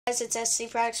Guys, it's SC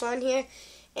Products 1 here,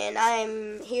 and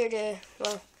I'm here to,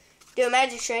 well, do a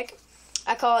magic trick.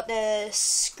 I call it the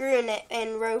screw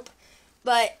and rope.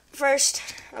 But first,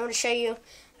 I'm going to show you,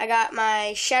 I got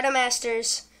my Shadow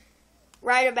Masters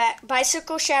Rider Back,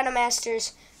 Bicycle Shadow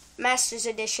Masters Masters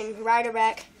Edition Rider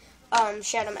Back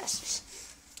Shadow Masters.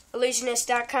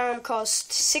 Illusionist.com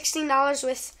cost $16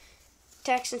 with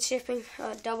tax and shipping,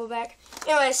 double back.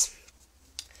 Anyways,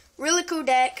 really cool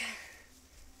deck.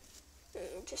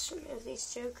 Just remove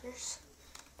these jokers.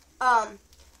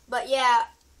 But yeah,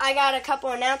 I got a couple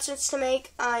announcements to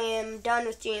make. I am done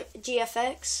with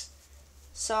GFX.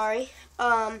 Sorry.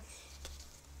 And,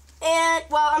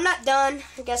 well, I'm not done.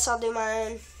 I guess I'll do my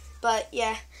own. But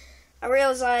yeah, I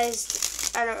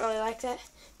realized I don't really like that.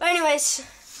 But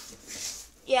anyways,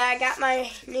 yeah, I got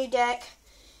my new deck.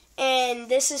 And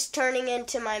this is turning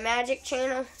into my magic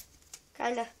channel.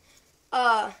 Kinda.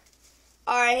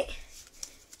 Alright.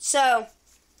 So,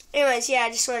 anyways, yeah, I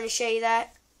just wanted to show you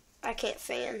that. I can't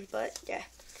fan, but yeah,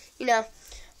 you know.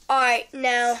 Alright,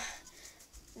 now,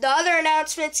 the other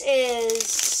announcements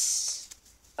is,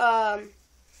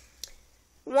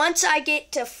 once I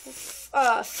get to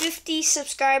 50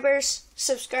 subscribers,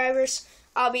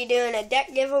 I'll be doing a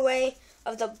deck giveaway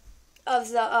of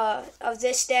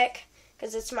this deck,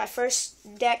 because it's my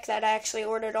first deck that I actually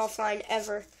ordered offline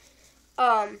ever.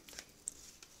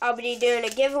 I'll be doing a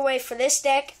giveaway for this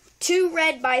deck, 2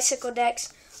 red bicycle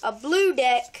decks, a blue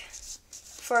deck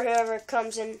for whoever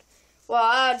comes in. Well,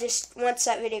 I'll just, once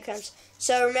that video comes.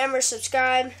 So remember,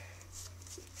 subscribe.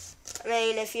 I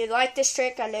mean, if you like this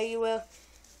trick, I know you will.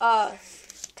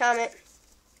 Comment.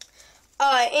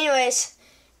 Anyways,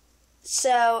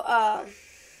 so,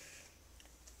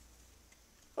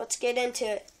 let's get into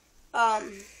it.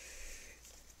 I'm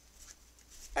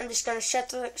just going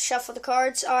to shuffle the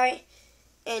cards, alright?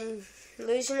 And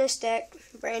losing this deck,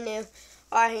 brand new.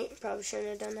 I probably shouldn't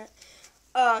have done that.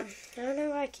 I don't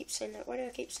know why I keep saying that. Why do I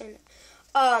keep saying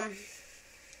that?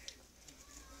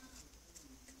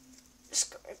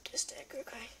 Just grab this deck,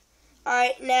 okay?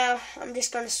 Alright, now I'm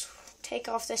just going to take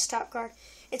off this top card.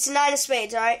 It's a 9 of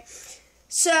spades, alright?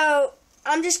 So,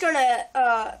 I'm just going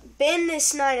to bend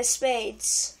this 9 of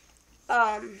spades.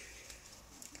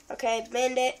 Okay,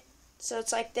 bend it so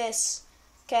it's like this.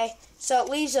 Okay, so it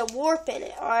leaves a warp in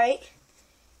it, alright?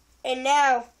 And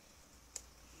now,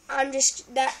 I'm just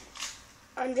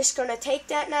going to take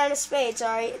that 9 of spades,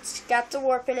 alright? It's got the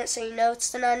warp in it, so you know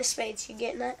it's the 9 of spades. You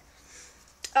getting that?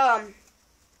 And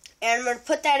I'm going to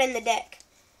put that in the deck.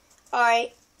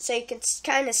 Alright, so you can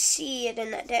kind of see it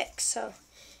in that deck, so.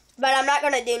 But I'm not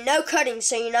going to do no cutting,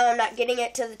 so you know I'm not getting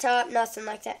it to the top, nothing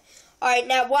like that. Alright,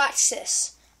 now watch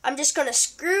this. I'm just going to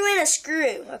screw in a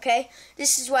screw, okay?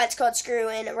 This is why it's called screw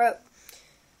in a rope.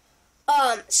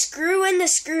 Screw in the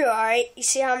screw, alright? You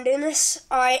see how I'm doing this?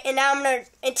 Alright, and now I'm going to,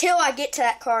 until I get to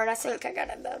that card, I think I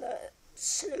got about a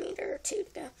centimeter or 2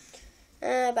 to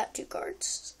go. About 2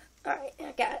 cards. Alright,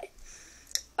 I got it.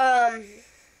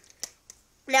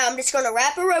 Now I'm just going to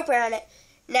wrap a rope around it.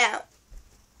 Now,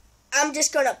 I'm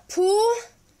just going to pull,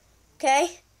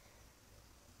 okay?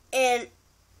 And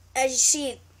as you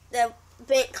see, the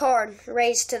bent card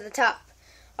raised to the top.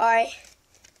 Alright,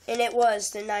 and it was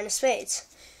the 9 of spades.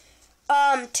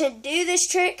 To do this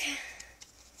trick,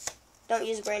 don't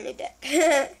use a brand new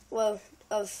deck. Well,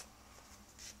 of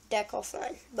deck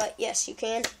offline. But yes, you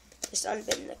can. Just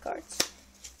unbend the cards.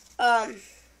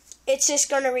 It's just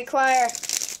going to require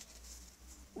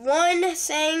one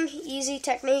thing, easy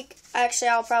technique. Actually,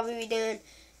 I'll probably be doing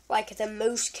like the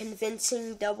most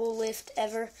convincing double lift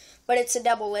ever. But it's a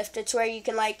double lift. It's where you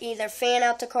can like either fan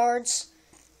out the cards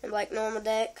and like normal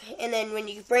deck. And then when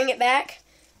you bring it back,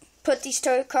 put these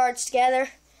 2 cards together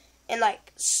and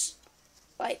like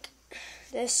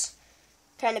this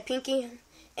kind of pinky,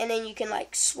 and then you can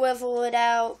like swivel it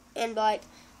out and like,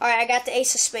 alright, I got the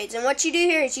ace of spades. And what you do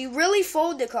here is you really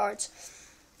fold the cards,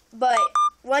 but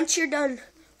once you're done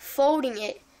folding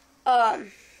it,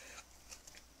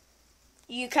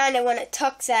 you kind of want to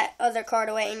tuck that other card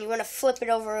away, and you want to flip it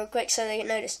over real quick so they can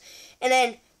notice. And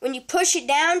then when you push it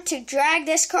down to drag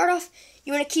this card off,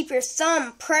 you want to keep your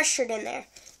thumb pressured in there,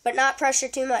 but not pressure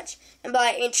too much, and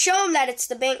show them that it's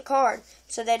the bent card,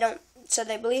 so they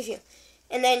believe you.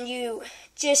 And then you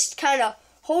just kind of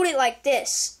hold it like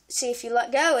this. See, if you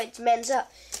let go, it bends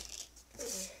up.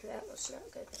 That was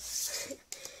not good.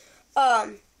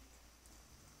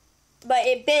 But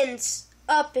it bends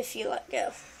up if you let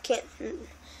go. Can't.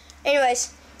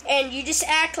 Anyways, and you just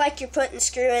act like you're putting the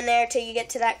screw in there till you get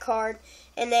to that card,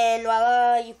 and then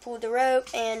voila, you pull the rope,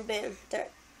 and boom,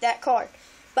 that card.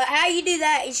 But how you do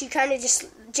that is you kind of just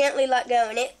gently let go,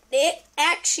 and it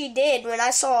actually did. When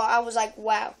I saw it, I was like,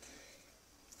 wow.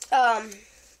 And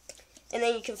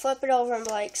then you can flip it over and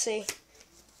like, see,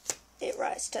 it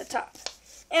rises to the top.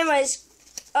 Anyways,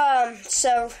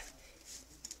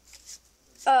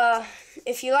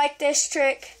 if you like this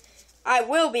trick, I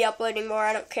will be uploading more.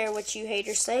 I don't care what you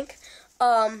haters think.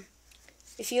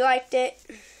 If you liked it,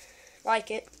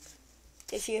 like it.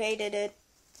 If you hated it,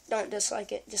 don't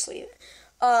dislike it. Just leave it.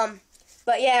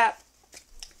 But yeah,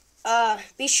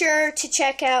 be sure to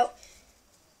check out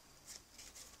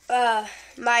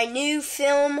my new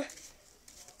film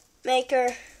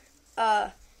maker,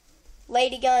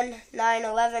 Lady Gun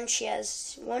 911. She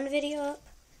has one video up.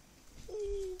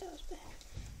 That was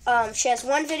bad. She has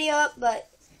one video up, but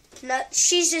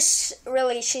she's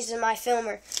my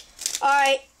filmer.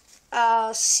 Alright,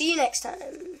 I'll see you next time.